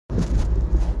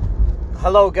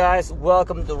Hello guys,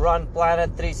 welcome to Run Planet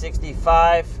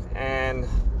 365, and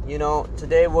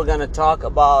today we're gonna talk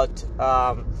about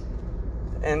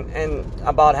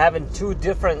about having two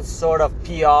different sort of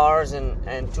PRs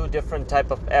and two different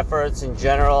type of efforts in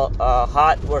general,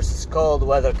 hot versus cold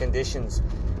weather conditions.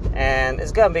 And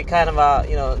it's gonna be kind of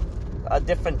a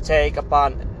different take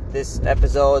upon this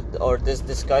episode or this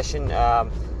discussion.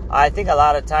 I think a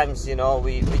lot of times,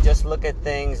 we just look at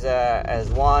things as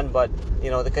one, but,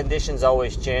 the conditions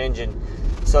always change. And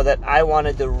so that I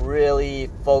wanted to really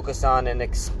focus on and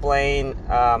explain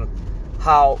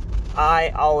how I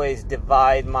always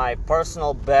divide my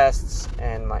personal bests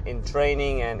and in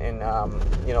training and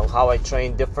how I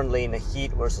train differently in the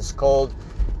heat versus cold.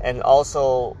 And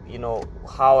also,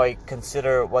 how I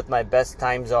consider what my best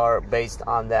times are based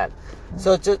on that.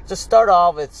 So to start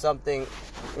off with something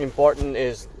important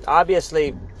is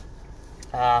obviously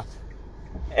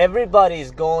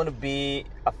everybody's going to be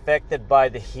affected by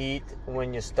the heat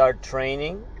when you start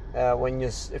training.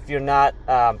 If you're not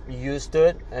used to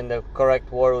it, and the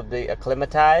correct word would be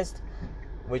acclimatized,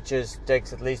 which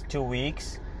takes at least 2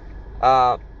 weeks.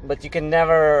 But you can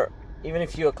never, even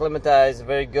if you acclimatize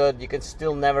very good, you can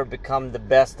still never become the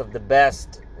best of the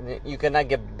best. You cannot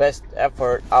get best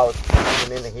effort out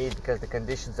even in the heat because the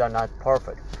conditions are not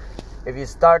perfect. If you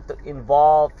start to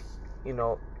involve,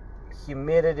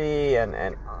 humidity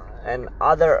and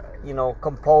other,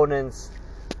 components,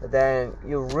 then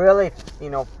you're really,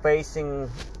 facing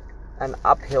an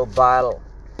uphill battle.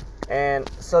 And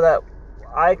so that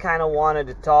I kind of wanted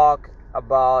to talk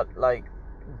about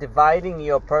dividing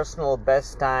your personal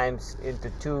best times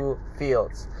into two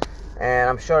fields. And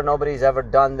I'm sure nobody's ever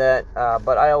done that,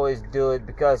 but I always do it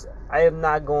because I am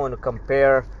not going to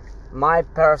compare my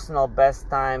personal best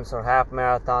times or half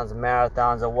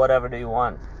marathons, or whatever you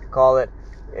want to call it,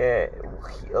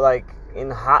 in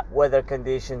hot weather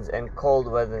conditions and cold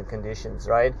weather conditions,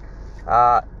 right?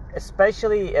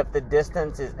 Especially if the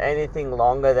distance is anything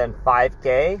longer than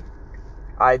 5K,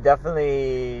 I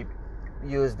definitely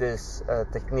use this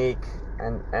technique,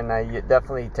 and I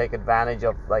definitely take advantage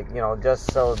of just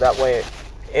so that way,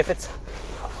 if it's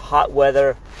hot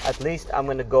weather, at least I'm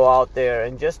going to go out there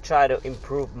and just try to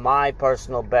improve my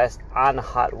personal best on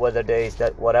hot weather days,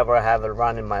 that whatever I have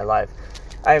run in my life.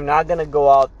 I am not going to go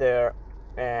out there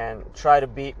and try to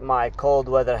beat my cold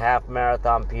weather half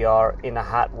marathon PR in a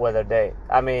hot weather day.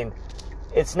 I mean,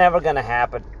 it's never going to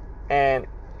happen. And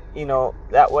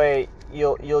that way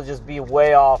you'll just be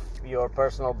way off your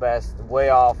personal best, way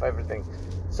off everything.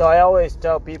 So I always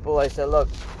tell people, I say, look,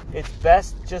 it's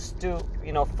best just to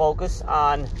focus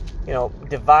on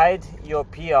divide your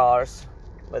PRs,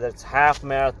 whether it's half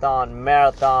marathon,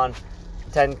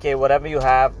 10K, whatever you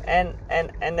have, and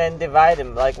then divide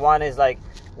them. Like, one is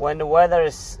when the weather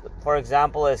is, for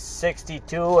example, is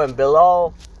 62 and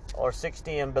below, or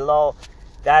 60 and below,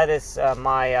 that is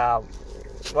my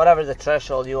whatever the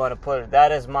threshold you want to put it,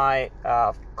 that is my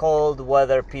cold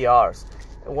weather PRs.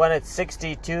 When it's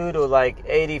 62 to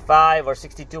 85 or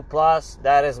 62 plus,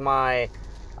 that is my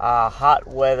hot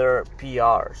weather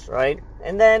PRs, right?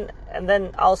 And then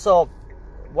also,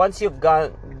 once you've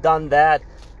done that,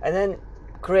 and then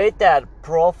create that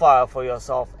profile for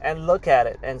yourself and look at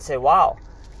it and say, wow,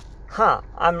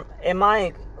 am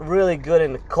I really good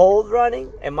in cold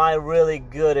running? Am I really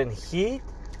good in heat?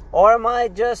 Or am I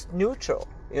just neutral?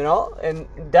 And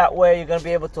that way you're going to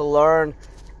be able to learn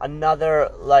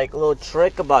another little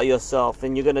trick about yourself,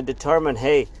 and you're going to determine,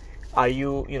 hey, are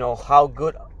you, how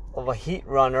good of a heat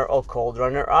runner or cold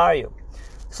runner are you?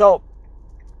 So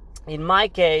in my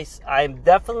case, I'm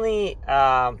definitely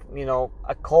a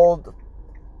cold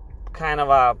kind of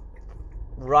a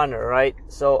runner, right?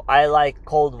 So I like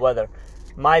cold weather.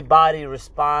 My body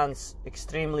responds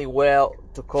extremely well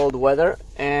to cold weather,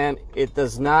 and it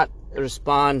does not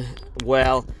respond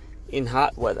well in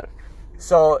hot weather.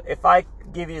 So if I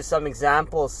give you some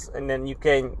examples, and then you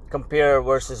can compare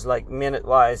versus minute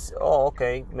wise,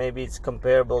 okay, maybe it's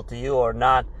comparable to you or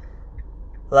not.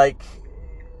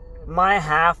 My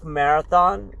half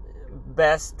marathon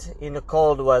best in the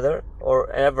cold weather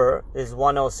or ever is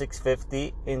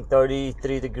 106.50 in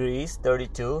 33 degrees,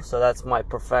 32. So that's my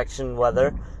perfection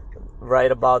weather,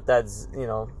 right about that,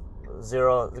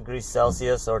 0 degrees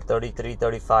Celsius or 33,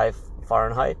 35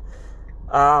 Fahrenheit.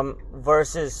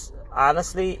 Versus,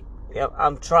 honestly,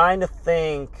 I'm trying to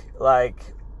think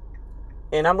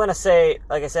and I'm going to say,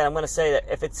 like I said, I'm going to say that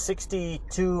if it's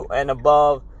 62 and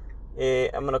above,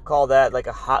 I'm going to call that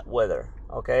a hot weather,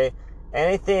 okay?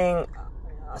 Anything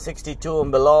 62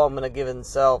 and below, I'm going to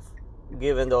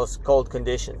given those cold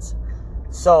conditions.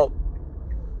 So,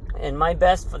 in my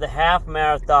best for the half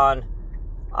marathon,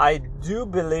 I do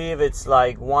believe it's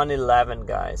like 1:11,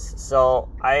 guys. So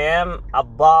I am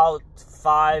about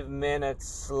 5 minutes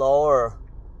slower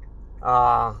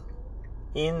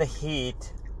in the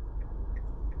heat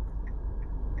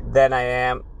than I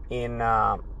am in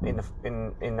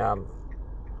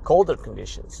colder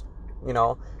conditions, you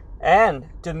know. And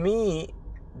to me,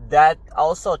 that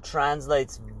also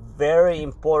translates very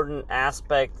important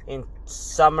aspect in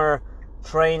summer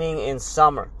training in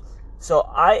summer. So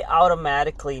I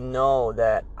automatically know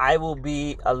that I will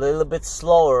be a little bit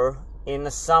slower in the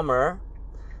summer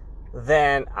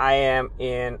than I am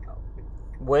in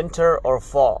winter or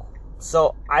fall.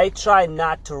 So I try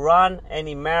not to run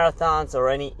any marathons or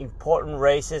any important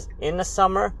races in the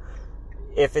summer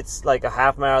if it's like a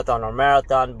half marathon or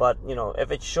marathon, but you know,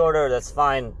 if it's shorter, that's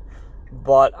fine.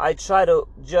 But I try to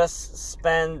just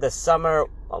spend the summer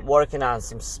working on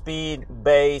some speed,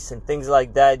 base, and things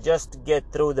like that, just to get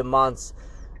through the months.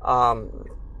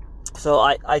 So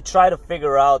I try to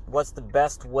figure out what's the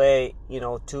best way, you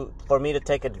know, for me to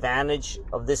take advantage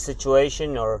of this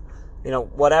situation, or you know,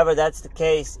 whatever that is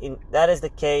the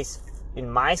case in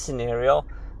my scenario,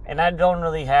 and I don't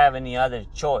really have any other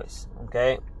choice.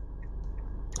 Okay,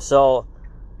 so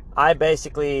I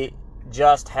basically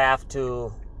just have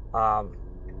to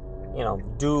you know,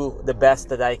 do the best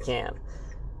that I can.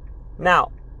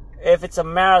 Now, if it's a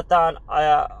marathon,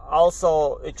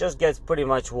 also it just gets pretty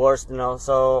much worse, you know.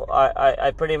 So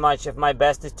I pretty much, if my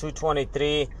best is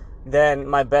 2:23, then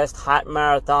my best hot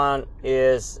marathon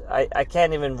is, I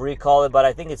can't even recall it, but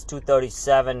I think it's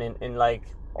 2:37 in like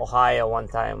Ohio one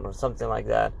time or something like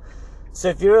that. So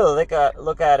if you really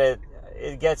look at it,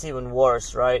 it gets even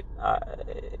worse, right?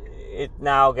 It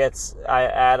now gets, I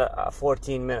add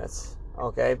 14 minutes.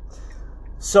 Okay,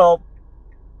 so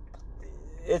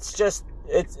it's just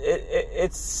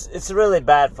it's really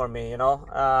bad for me, you know.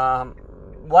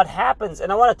 What happens,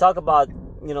 and I want to talk about,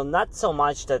 you know, not so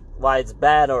much that why it's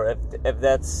bad, or if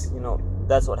that's, you know,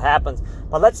 that's what happens,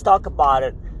 but let's talk about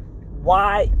it.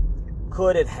 Why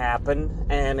could it happen?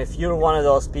 And if you're one of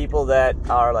those people that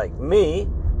are like me,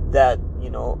 that,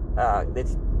 you know, that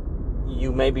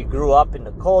you maybe grew up in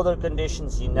the colder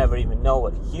conditions, you never even know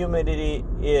what humidity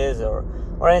is, or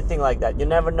anything like that. You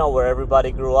never know where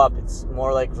everybody grew up. It's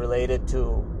more like related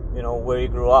to, you know, where you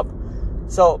grew up.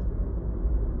 So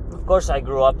of course I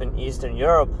grew up in Eastern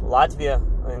Europe, Latvia,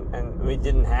 and we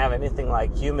didn't have anything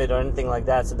like humid or anything like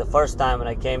that. So the first time when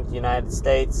I came to the United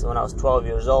States when I was 12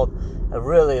 years old, I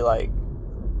really like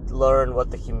learned what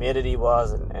the humidity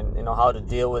was, and you know, how to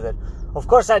deal with it. Of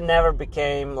course I never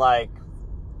became like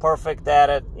perfect at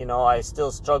it, you know. I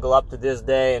still struggle up to this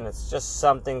day, and it's just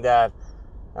something that,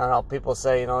 I don't know, people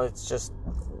say, you know, it's just,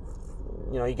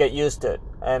 you know, you get used to it,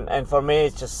 and for me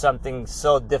it's just something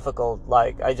so difficult.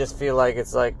 Like, I just feel like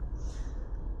it's like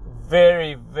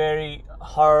very, very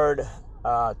hard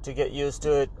to get used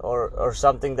to it, or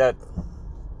something that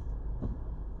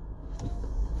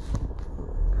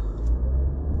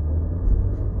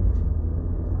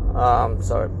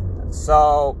sorry.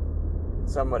 So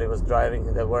somebody was driving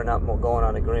and they were not going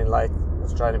on a green light. I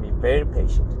was trying to be very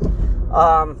patient.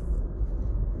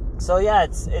 So yeah,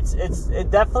 it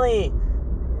definitely,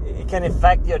 it can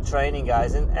affect your training,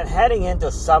 guys. And heading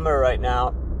into summer right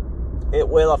now, it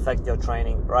will affect your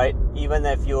training, right? Even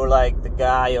if you're like the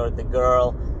guy or the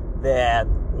girl that,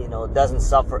 you know, doesn't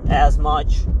suffer as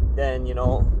much, then, you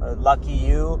know, lucky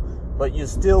you. But you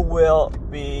still will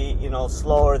be, you know,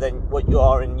 slower than what you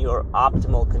are in your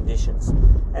optimal conditions.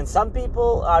 And some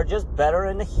people are just better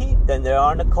in the heat than they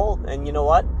are in the cold. And you know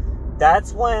what?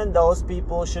 That's when those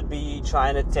people should be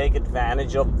trying to take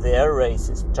advantage of their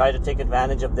races, try to take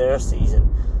advantage of their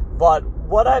season. But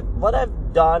what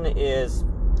I've done is,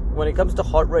 when it comes to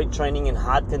heart rate training in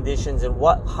hot conditions, and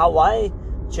how I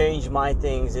change my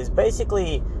things, is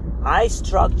basically I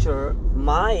structure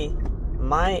my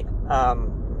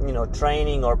you know,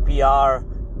 training or PR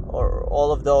or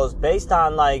all of those based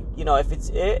on, like, you know,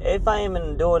 if I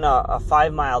am doing a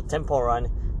 5-mile tempo run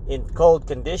in cold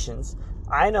conditions,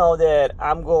 I know that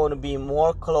I'm going to be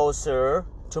more closer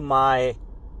to my,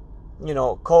 you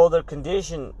know, colder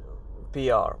condition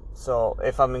PR. So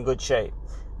if I'm in good shape.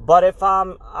 But if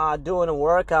I'm doing a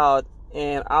workout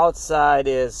and outside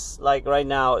is, like right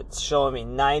now, it's showing me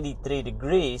 93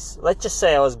 degrees. Let's just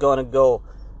say I was going to go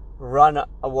run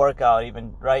a workout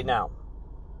even right now.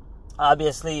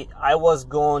 Obviously, I was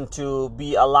going to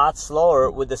be a lot slower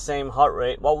with the same heart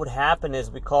rate. What would happen is,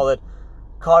 we call it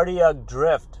cardiac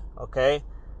drift, okay?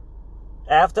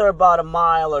 After about a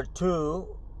mile or two,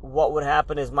 what would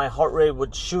happen is my heart rate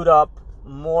would shoot up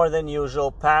more than usual,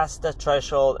 past the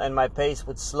threshold, and my pace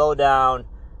would slow down,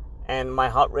 and my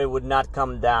heart rate would not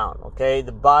come down. Okay,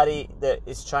 the body that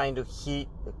is trying to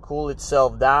cool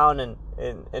itself down,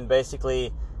 and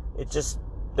basically it just,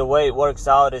 the way it works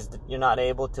out is that you're not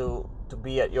able to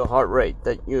be at your heart rate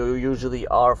that you usually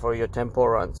are for your tempo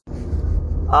runs.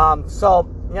 So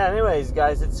yeah, anyways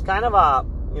guys, it's kind of a,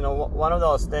 you know, one of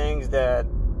those things that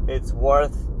it's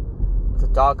worth to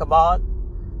talk about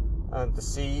and to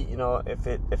see, you know, if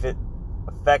it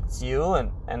affects you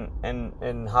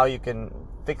and how you can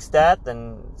fix that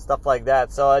and stuff like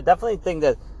that. So I definitely think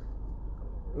that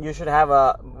you should have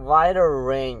a wider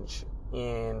range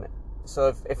in.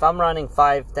 So if I'm running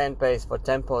 5:10 pace for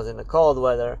tempos in the cold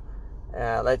weather,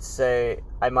 let's say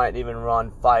I might even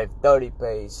run 5:30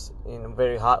 pace in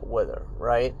very hot weather,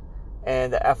 right?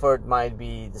 And the effort might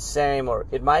be the same, or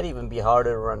it might even be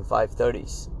harder to run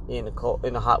 5:30s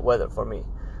in a hot weather for me.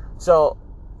 So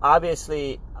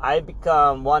obviously I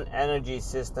become one energy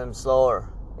system slower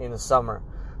in the summer.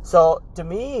 So to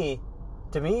me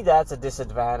that's a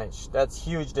disadvantage. That's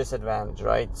huge disadvantage,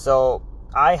 right? So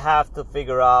I have to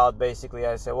figure out, basically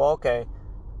I say, well, okay,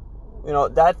 you know,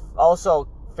 that also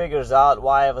figures out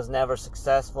why I was never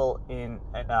successful in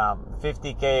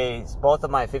 50Ks. Both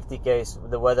of my 50Ks,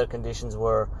 the weather conditions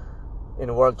were in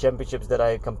the World Championships that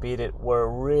I competed were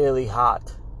really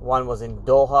hot. One was in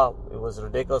Doha, it was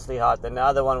ridiculously hot. And the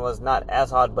other one was not as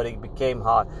hot, but it became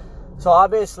hot. So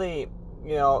obviously,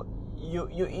 you know,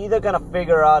 you either gonna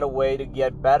figure out a way to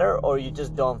get better, or you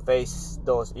just don't face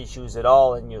those issues at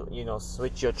all, and you know,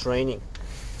 switch your training.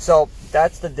 So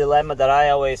that's the dilemma that I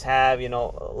always have. You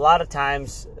know, a lot of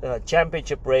times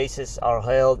championship races are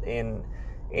held in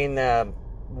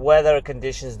weather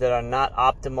conditions that are not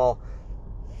optimal,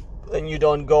 and you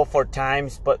don't go for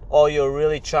times, but all you're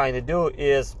really trying to do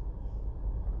is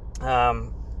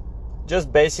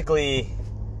just basically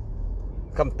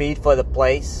compete for the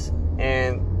place.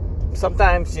 And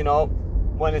sometimes, you know,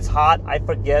 when it's hot, I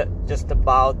forget just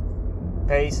about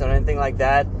pace or anything like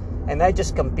that, and I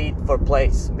just compete for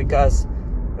place. Because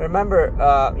remember,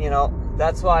 you know,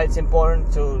 that's why it's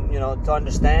important to, you know, to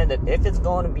understand that if it's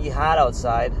going to be hot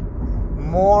outside,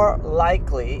 more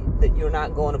likely that you're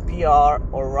not going to PR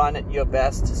or run at your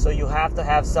best. So you have to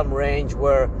have some range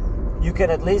where you can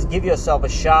at least give yourself a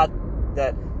shot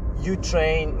that you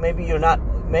train.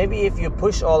 Maybe if you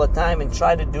push all the time and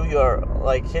try to do your,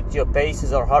 like, hit your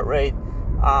paces or heart rate,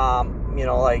 you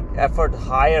know, like effort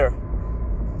higher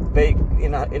big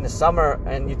in the summer,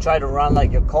 and you try to run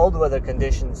like your cold weather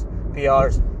conditions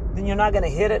PRs, then you're not going to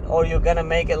hit it, or you're going to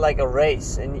make it like a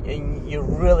race, and you're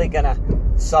really going to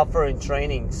suffer in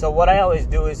training. So what I always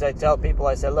do is I tell people,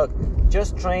 I say, look,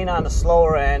 just train on the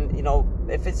slower end. You know,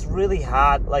 if it's really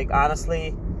hot, like,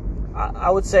 honestly, I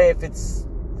would say if it's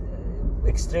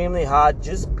extremely hot,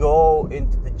 just go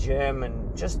into the gym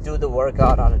and just do the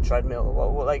workout on a treadmill.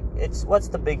 Well, like, what's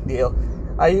the big deal?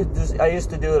 I used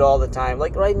to do it all the time.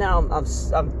 Like right now,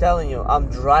 I'm telling you, I'm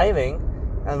driving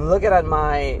and looking at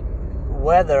my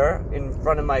weather in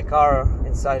front of my car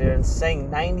inside here and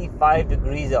saying 95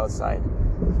 degrees outside.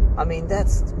 I mean,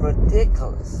 that's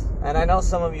ridiculous. And I know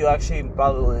some of you actually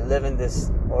probably live in this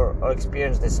or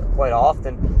experience this quite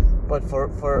often. But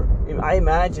for I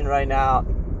imagine right now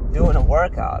doing a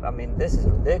workout, I mean, this is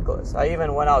ridiculous. I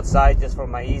even went outside just for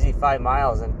my easy 5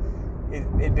 miles, and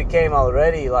it became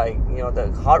already like, you know,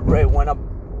 the heart rate went up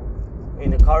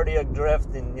in a cardiac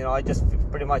drift, and, you know, I just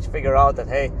pretty much figure out that,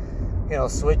 hey, you know,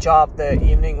 switch off the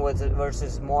evening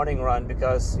versus morning run,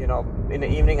 because, you know, in the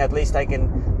evening at least I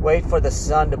can wait for the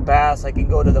sun to pass. I can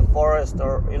go to the forest,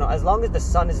 or, you know, as long as the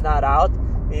sun is not out,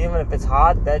 even if it's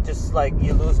hot, that just like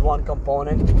you lose one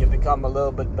component and you become a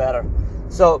little bit better.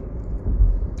 So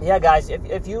yeah, guys,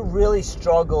 if you really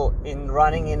struggle in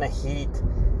running in the heat,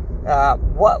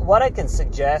 what I can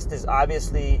suggest is,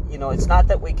 obviously, you know, it's not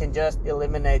that we can just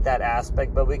eliminate that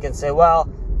aspect, but we can say, well,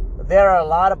 there are a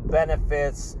lot of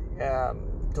benefits to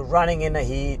running in the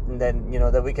heat, and then, you know,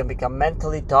 that we can become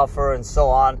mentally tougher and so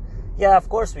on. Yeah, of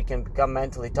course we can become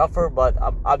mentally tougher, but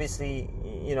obviously,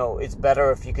 you know, it's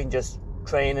better if you can just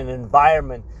train in an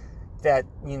environment that,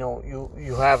 you know,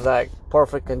 you have like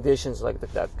perfect conditions. Like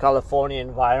that California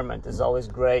environment is always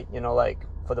great, you know, like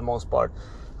for the most part.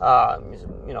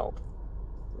 You know,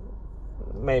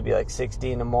 maybe like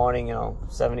 60 in the morning, you know,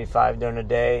 75 during the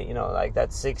day, you know, like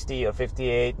that 60 or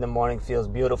 58 in the morning feels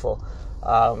beautiful.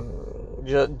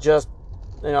 Just,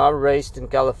 you know, I raced in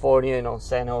California, you know,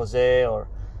 San Jose or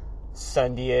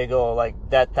San Diego, like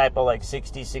that type of like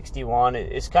 60, 61.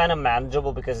 It's kind of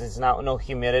manageable because it's no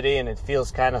humidity, and it feels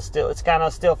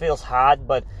still feels hot,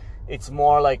 but it's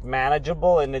more like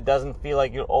manageable, and it doesn't feel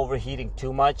like you're overheating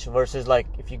too much, versus like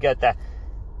if you get that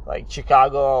like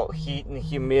Chicago heat and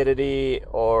humidity,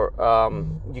 or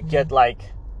you get like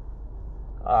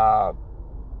the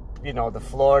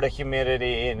Florida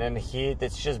humidity and heat.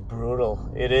 It's just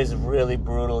brutal. It is really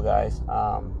brutal, guys.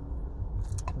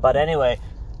 But anyway,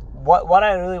 what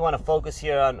I really want to focus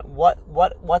here on,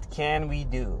 what can we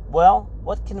do? Well,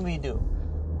 what can we do?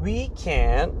 We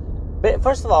can,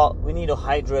 first of all, we need to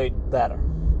hydrate better,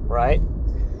 right?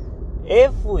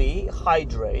 If we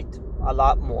hydrate a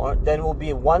lot more, then we'll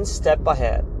be one step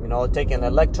ahead. Take an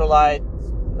electrolyte,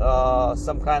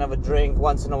 some kind of a drink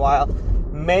once in a while.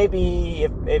 Maybe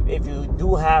if you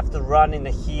do have to run in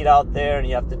the heat out there and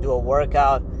you have to do a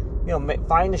workout,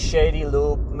 find a shady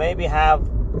loop. Maybe have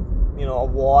a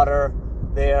water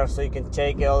there so you can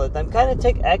take it all the time. Kind of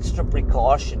take extra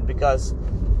precaution because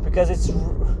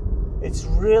it's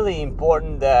really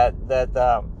important that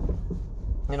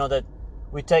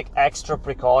we take extra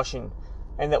precaution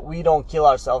and that we don't kill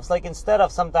ourselves. Like, instead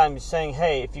of sometimes saying,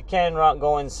 hey, if you can't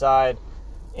go inside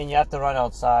and you have to run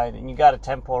outside and you got a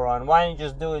tempo run, why don't you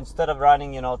just do, instead of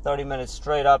running 30 minutes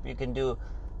straight up, you can do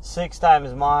 6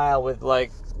 times mile with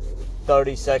like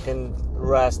 30-second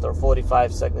rest or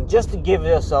 45 seconds, just to give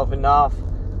yourself enough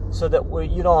so that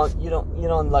you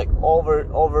don't like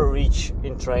overreach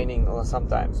in training or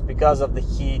sometimes because of the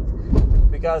heat.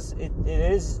 Because it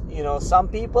is, some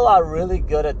people are really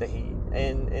good at the heat,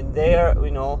 and they're,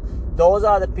 those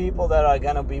are the people that are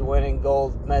going to be winning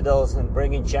gold medals and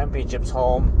bringing championships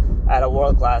home at a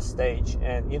world-class stage.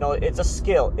 And, it's a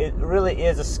skill. It really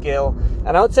is a skill.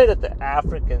 And I would say that the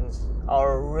Africans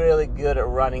are really good at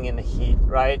running in the heat,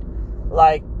 right?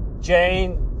 Like,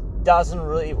 Jane doesn't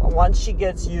really, once she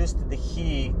gets used to the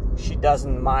heat, she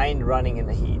doesn't mind running in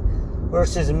the heat.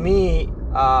 Versus me,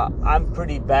 I'm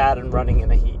pretty bad in running in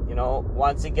the heat.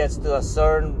 Once it gets to a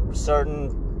certain,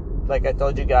 like I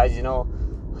told you guys,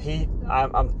 heat,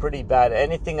 I'm pretty bad.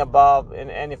 Anything above,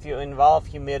 and if you involve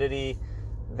humidity,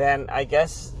 then I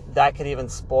guess that could even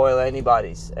spoil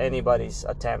anybody's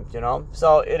attempt.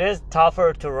 So it is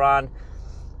tougher to run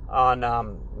on,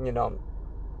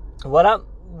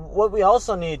 what we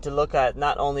also need to look at,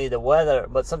 not only the weather,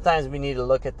 but sometimes we need to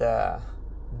look at the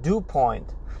dew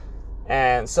point.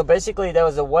 And so basically, there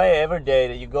was a way every day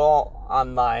that you go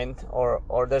online,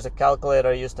 or there's a calculator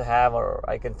I used to have, or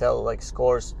I can tell like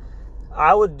scores.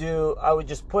 I would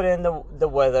just put in the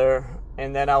weather,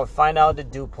 and then I would find out the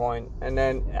dew point, and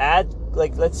then add,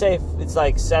 like, let's say if it's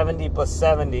like 70 plus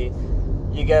 70,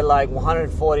 you get like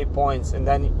 140 points, and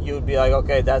then you'd be like,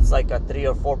 okay, that's like a 3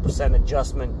 or 4%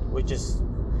 adjustment, which is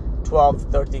 12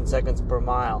 to 13 seconds per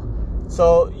mile.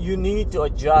 So you need to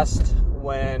adjust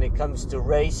when it comes to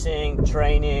racing,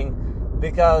 training,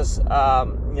 because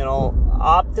optimal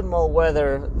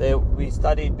weather that we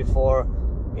studied before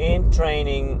in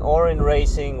training or in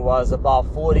racing was about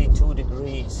 42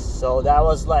 degrees. So that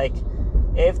was like,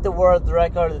 if the world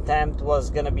record attempt was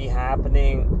going to be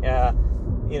happening,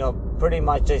 pretty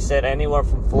much I said anywhere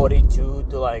from 42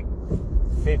 to like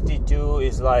 52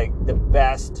 is like the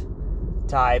best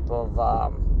type of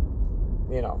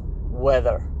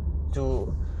weather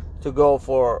to go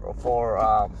for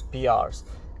PRs.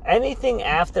 Anything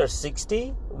after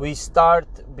 60, we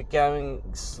start becoming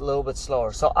a little bit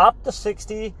slower. So up to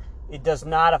 60, it does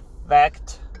not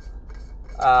affect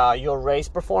your race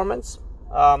performance.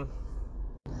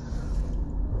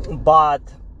 But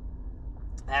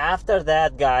after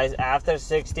that, guys, after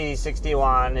 60,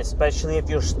 61, especially if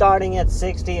you're starting at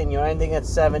 60 and you're ending at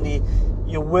 70,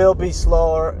 you will be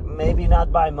slower. Maybe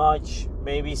not by much.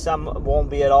 Maybe some won't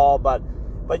be at all. But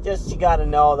just, you got to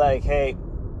know that, like, hey,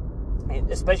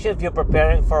 especially if you're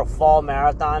preparing for a fall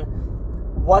marathon,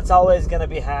 what's always going to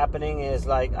be happening is,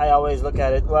 like, I always look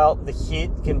at it, well, the heat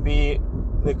can be,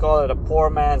 they call it a poor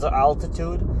man's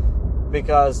altitude,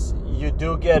 because you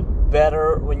do get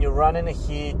better when you run in the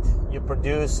heat. You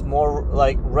produce more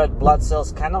like red blood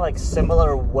cells, kind of like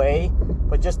similar way,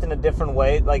 but just in a different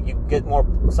way. Like, you get more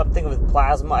something with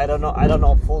plasma. I don't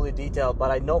know fully detailed,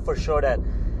 but I know for sure that,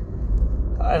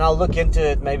 and I'll look into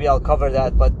it, maybe I'll cover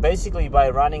that. But basically, by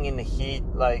running in the heat,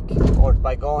 like, or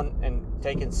by going and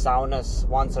taking saunas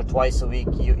once or twice a week,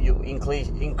 you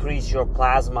increase your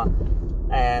plasma,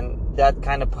 and that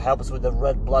kind of helps with the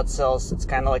red blood cells. It's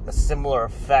kind of like the similar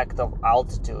effect of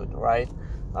altitude, right?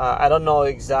 I don't know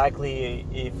exactly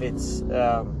if it's,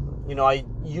 I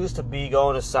used to be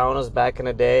going to saunas back in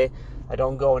the day. I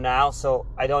don't go now, so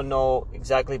I don't know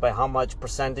exactly by how much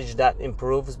percentage that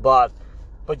improves. But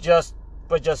just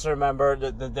remember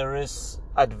that there is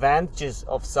advantages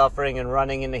of suffering and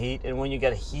running in the heat. And when you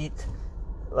get heat,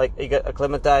 like, you get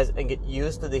acclimatized and get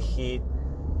used to the heat,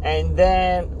 and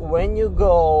then when you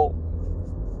go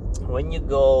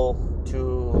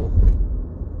to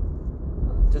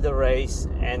the race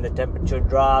and the temperature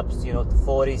drops, to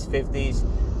 40s, 50s,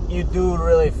 you do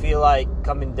really feel like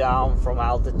coming down from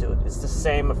altitude. It's the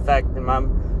same effect,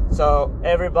 so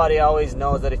everybody always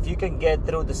knows that if you can get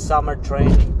through the summer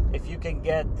training, if you can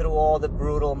get through all the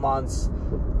brutal months,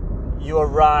 you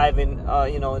arrive in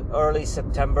in early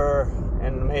September,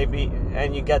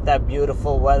 and you get that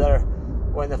beautiful weather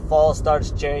when the fall starts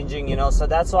changing, so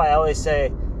that's why I always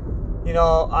say,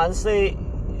 honestly,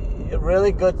 a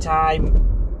really good time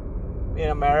in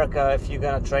America, if you're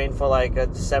gonna train for like a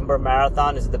December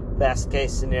marathon, is the best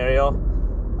case scenario.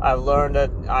 I've learned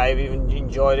that. I've even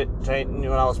enjoyed it training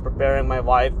when I was preparing my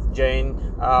wife Jane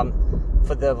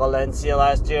for the Valencia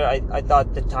last year. I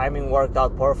thought the timing worked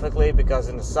out perfectly, because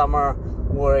in the summer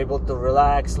we were able to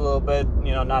relax a little bit,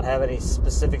 not have any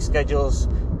specific schedules.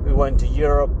 We went to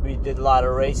Europe, we did a lot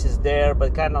of races there,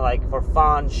 but kind of like for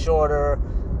fun, shorter,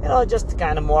 just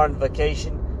kind of more in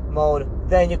vacation mode.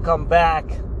 Then you come back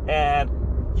and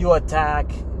you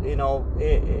attack,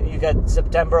 you got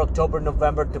September, October,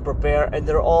 November to prepare, and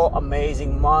they're all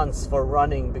amazing months for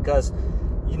running, because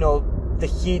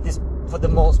the heat is, for the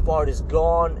most part, is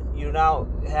gone. You're now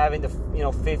having the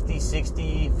 50,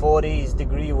 60, 40s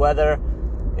degree weather,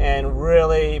 and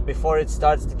really before it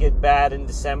starts to get bad in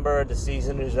December, the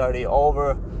season is already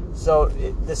over. So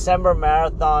December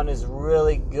marathon is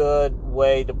really good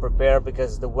way to prepare,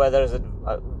 because the weather is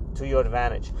to your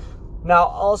advantage. Now,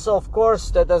 also, of course,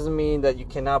 that doesn't mean that you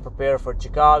cannot prepare for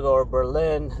Chicago or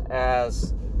Berlin,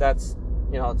 as that's,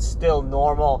 it's still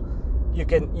normal.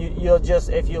 You'll just,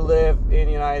 if you live in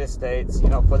the United States,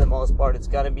 for the most part, it's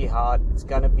gonna be hot. It's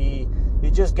gonna be,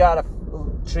 you just gotta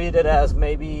treat it as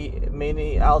maybe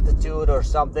mini altitude or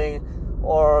something,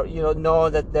 or,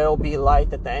 know that there'll be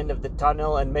light at the end of the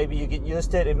tunnel, and maybe you get used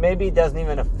to it, and maybe it doesn't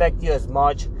even affect you as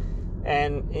much.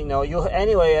 And,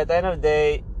 anyway, at the end of the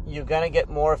day, you're gonna get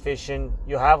more efficient.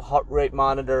 You have heart rate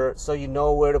monitor, so you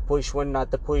know where to push, when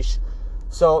not to push.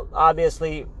 So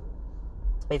obviously,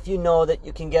 if you know that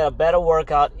you can get a better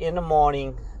workout in the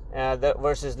morning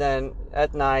versus then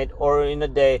at night or in the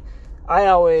day, what I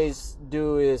always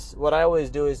do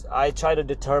is I try to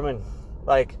determine,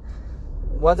 like,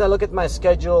 once I look at my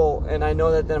schedule and I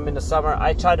know that I'm in the summer,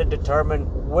 I try to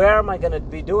determine where am I going to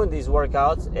be doing these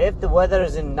workouts. If the weather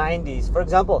is in 90s, for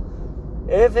example,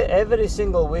 if every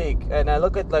single week, and I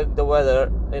look at like the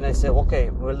weather and I say, okay,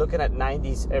 we're looking at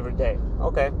 90s every day.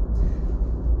 Okay.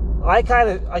 I kind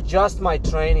of adjust my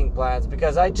training plans,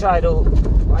 because I try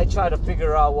to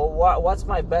figure out, well, what's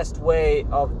my best way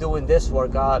of doing this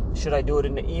workout? Should I do it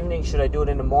in the evening? Should I do it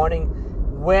in the morning?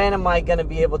 When am I going to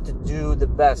be able to do the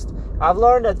best? I've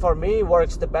learned that for me, it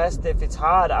works the best if it's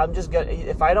hot.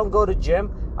 If I don't go to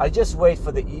gym, I just wait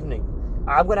for the evening.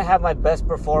 I'm going to have my best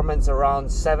performance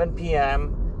around 7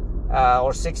 p.m.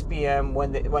 Or 6 p.m.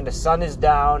 when the sun is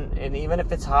down, and even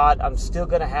if it's hot, I'm still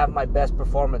going to have my best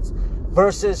performance.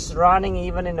 Versus running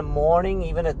even in the morning,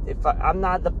 even if I'm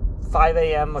not the 5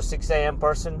 a.m. or 6 a.m.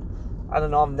 person. I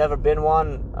don't know, I've never been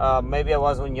one. Maybe I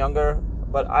was when younger,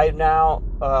 but I now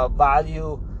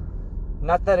value,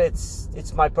 not that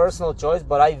it's my personal choice,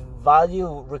 but I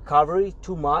value recovery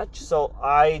too much. So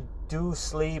I do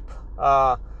sleep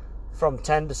from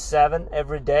 10 to 7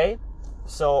 every day.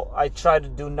 So I try to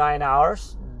do 9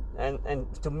 hours. And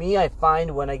to me, I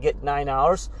find when I get 9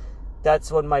 hours,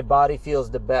 that's when my body feels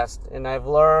the best. And I've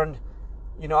learned,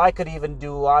 I could even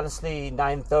do, honestly,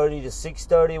 9:30 to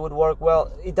 6:30 would work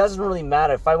well. It doesn't really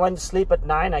matter. If I went to sleep at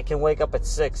 9, I can wake up at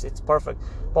 6. It's perfect.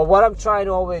 But what I'm trying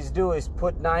to always do is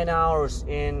put 9 hours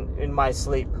in my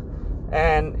sleep.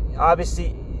 And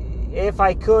obviously, if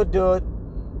I could do it,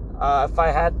 if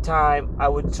I had time, I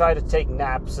would try to take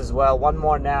naps as well. One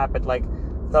more nap at like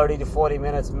 30 to 40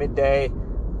 minutes midday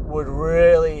would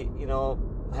really,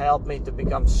 help me to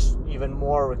become even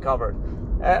more recovered.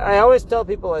 I always tell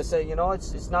people, I say,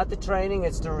 it's not the training,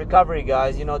 it's the recovery,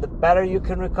 guys. The better you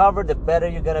can recover, the better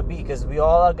you're going to be, because we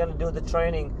all are going to do the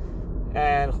training.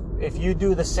 And if you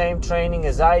do the same training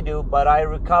as I do, but I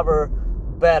recover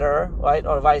better, right,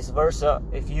 or vice versa,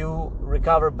 if you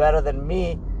recover better than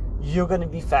me, you're going to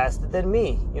be faster than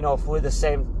me, if we're the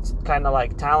same kind of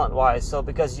like talent-wise. So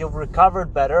because you've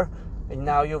recovered better, and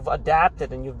now you've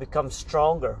adapted and you've become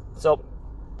stronger. So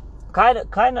kind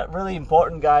of really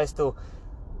important, guys, to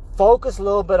focus a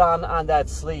little bit on that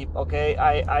sleep. Okay,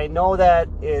 I know that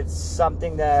it's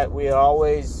something that we are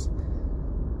always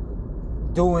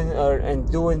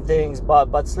doing things,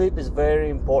 but sleep is very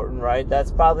important, right?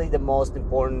 That's probably the most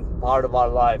important part of our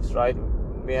lives, right?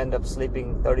 We end up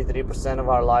sleeping 33% of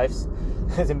our lives.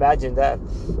 Imagine that.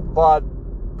 But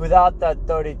without that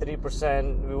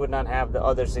 33%, we would not have the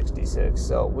other 66.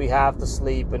 So we have to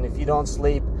sleep, and if you don't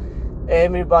sleep,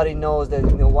 everybody knows that,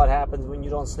 you know, what happens when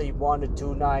you don't sleep 1 to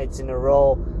 2 nights in a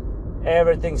row.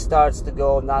 Everything starts to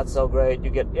go not so great. You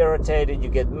get irritated, you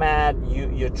get mad,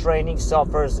 your training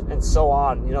suffers, and so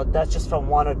on. You know, that's just from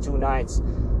 1 or 2 nights.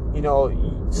 You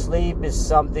know, sleep is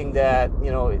something that,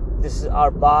 you know, this is our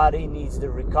body needs the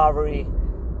recovery.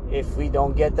 If we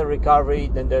don't get the recovery,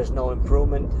 then there's no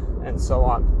improvement, and so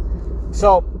on.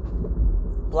 So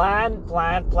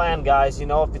plan, guys. You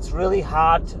know, if it's really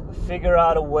hot, figure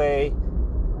out a way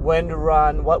when to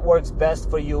run, what works best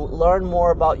for you. Learn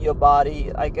more about your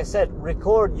body. Like I said,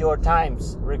 record your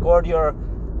times, record your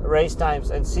race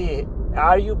times, and see,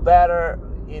 are you better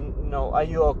in, you know, are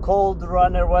you a cold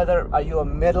runner, whether are you a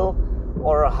middle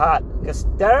or a hot? Because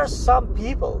there are some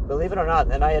people, believe it or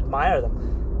not, and I admire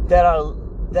them,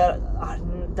 that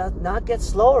not get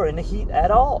slower in the heat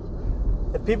at all.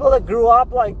 The people that grew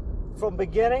up like from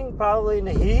beginning probably in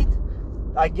the heat,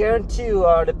 I guarantee you,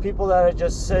 are the people that are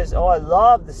just says, oh, I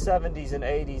love the 70s and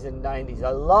 80s and 90s,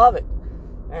 I love it.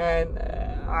 And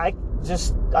I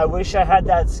wish I had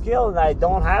that skill, and I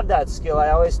don't have that skill.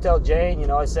 I always tell Jane, you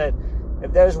know, I said,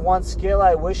 if there's one skill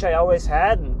I wish I always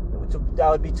had, and that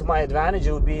would be to my advantage,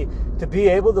 it would be to be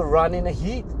able to run in the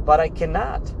heat, but I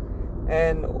cannot.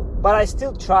 But I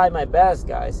still try my best,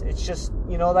 guys. It's just,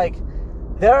 you know, like,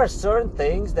 there are certain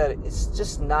things that it's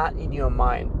just not in your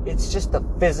mind. It's just a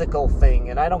physical thing.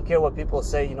 And I don't care what people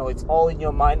say, you know, it's all in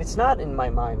your mind. It's not in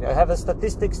my mind. I have the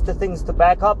statistics to things to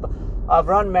back up. I've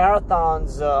run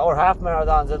marathons or half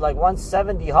marathons at like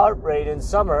 170 heart rate in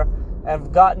summer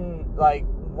and gotten like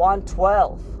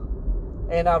 112.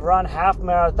 And I've run half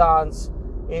marathons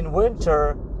in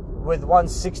winter with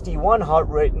 161 heart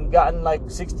rate and gotten like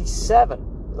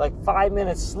 67, like 5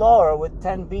 minutes slower with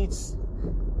 10 beats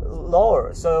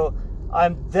lower. So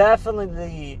I'm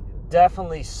definitely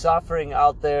suffering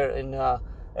out there in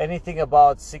anything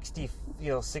about 60,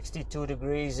 you know, 62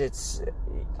 degrees.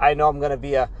 I know I'm gonna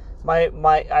be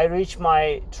I reach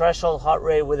my threshold heart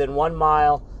rate within 1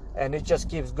 mile, and it just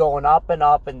keeps going up and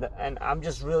up, and I'm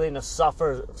just really in a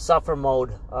suffer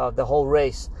mode the whole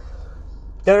race.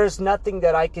 There's nothing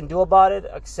that I can do about it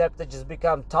except to just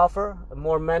become tougher,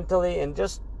 more mentally, and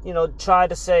just, you know, try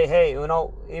to say, hey, you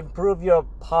know, improve your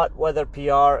hot weather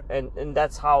PR, and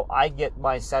that's how I get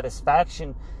my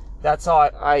satisfaction. That's how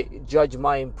I judge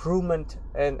my improvement.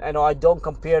 And I know I don't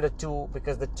compare the two,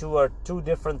 because the two are two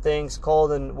different things,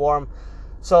 cold and warm.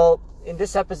 So in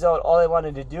this episode, all I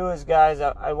wanted to do is, guys,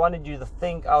 I wanted you to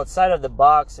think outside of the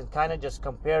box and kind of just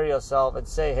compare yourself and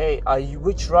say, hey,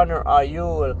 which runner are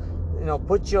you? You know,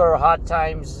 put your hot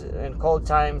times and cold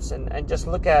times and just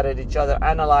look at it, each other,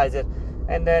 analyze it.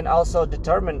 And then also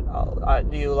determine,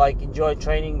 do you enjoy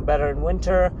training better in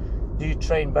winter? Do you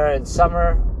train better in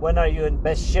summer? When are you in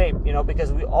best shape? You know,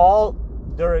 because we all,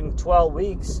 during 12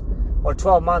 weeks or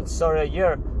 12 months, a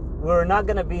year, we're not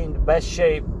going to be in the best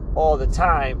shape all the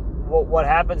time. What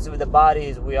happens with the body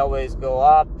is we always go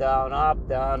up,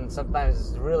 down, sometimes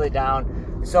it's really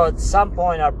down. So at some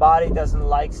point our body doesn't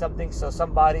like something. So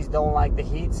some bodies don't like the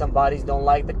heat, some bodies don't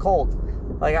like the cold.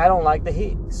 Like, I don't like the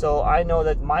heat. So I know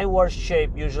that my worst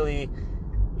shape usually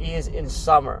is in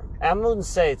summer. I wouldn't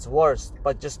say it's worst,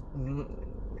 but just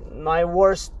my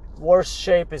worst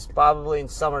shape is probably in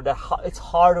summer. It's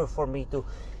harder for me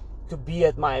to be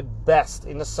at my best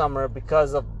in the summer,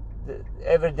 because of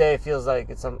every day feels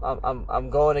like I'm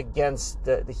going against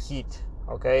the heat.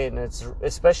 Okay, and it's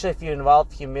especially if you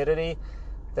involve humidity,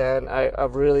 then I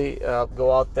really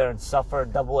go out there and suffer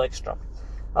double extra.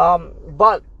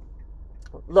 But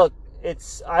look,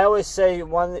 I always say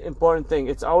one important thing.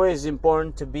 It's always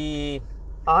important to be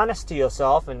honest to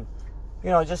yourself, and, you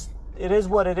know, just, it is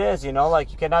what it is, you know,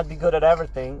 like, you cannot be good at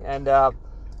everything, and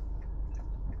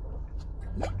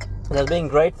just being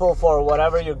grateful for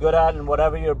whatever you're good at and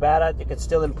whatever you're bad at, you can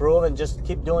still improve, and just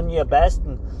keep doing your best,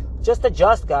 and just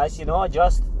adjust, guys, you know,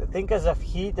 adjust. Think as of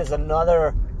heat as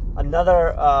another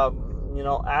you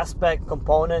know, aspect,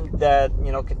 component that,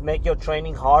 you know, can make your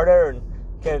training harder and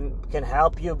can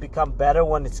help you become better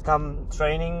when it's come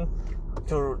training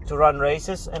to run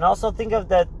races. And also think of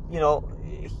that, you know,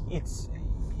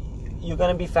 you're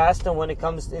gonna be faster when it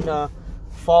comes in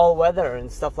fall weather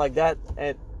and stuff like that,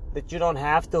 and that you don't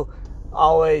have to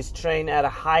always train at a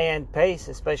high-end pace,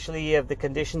 especially if the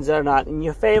conditions are not in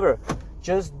your favor.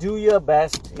 Just do your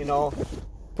best, you know,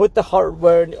 put the heart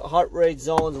rate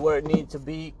zones where it needs to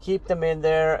be, keep them in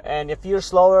there, and if you're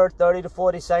slower 30 to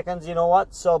 40 seconds, you know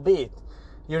what, so be it.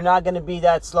 You're not going to be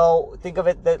that slow. Think of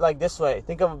it like this way.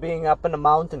 Think of it being up in a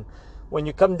mountain. When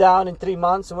you come down in 3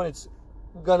 months, when it's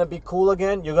gonna be cool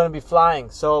again, you're gonna be flying.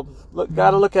 So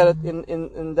gotta look at it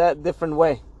in that different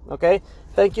way. Okay,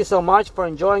 thank you so much for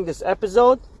enjoying this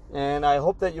episode, and I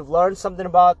hope that you've learned something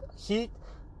about heat,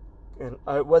 and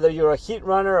whether you're a heat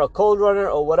runner, a cold runner,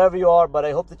 or whatever you are. But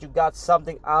I hope that you got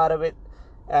something out of it,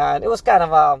 and it was kind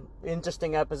of a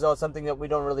interesting episode, something that we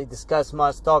don't really discuss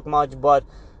much, talk much, but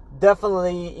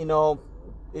definitely, you know,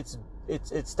 it's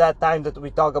that time that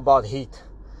we talk about heat,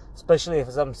 especially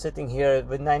if I'm sitting here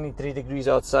with 93 degrees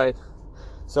outside.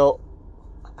 So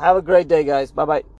have a great day, guys. Bye bye.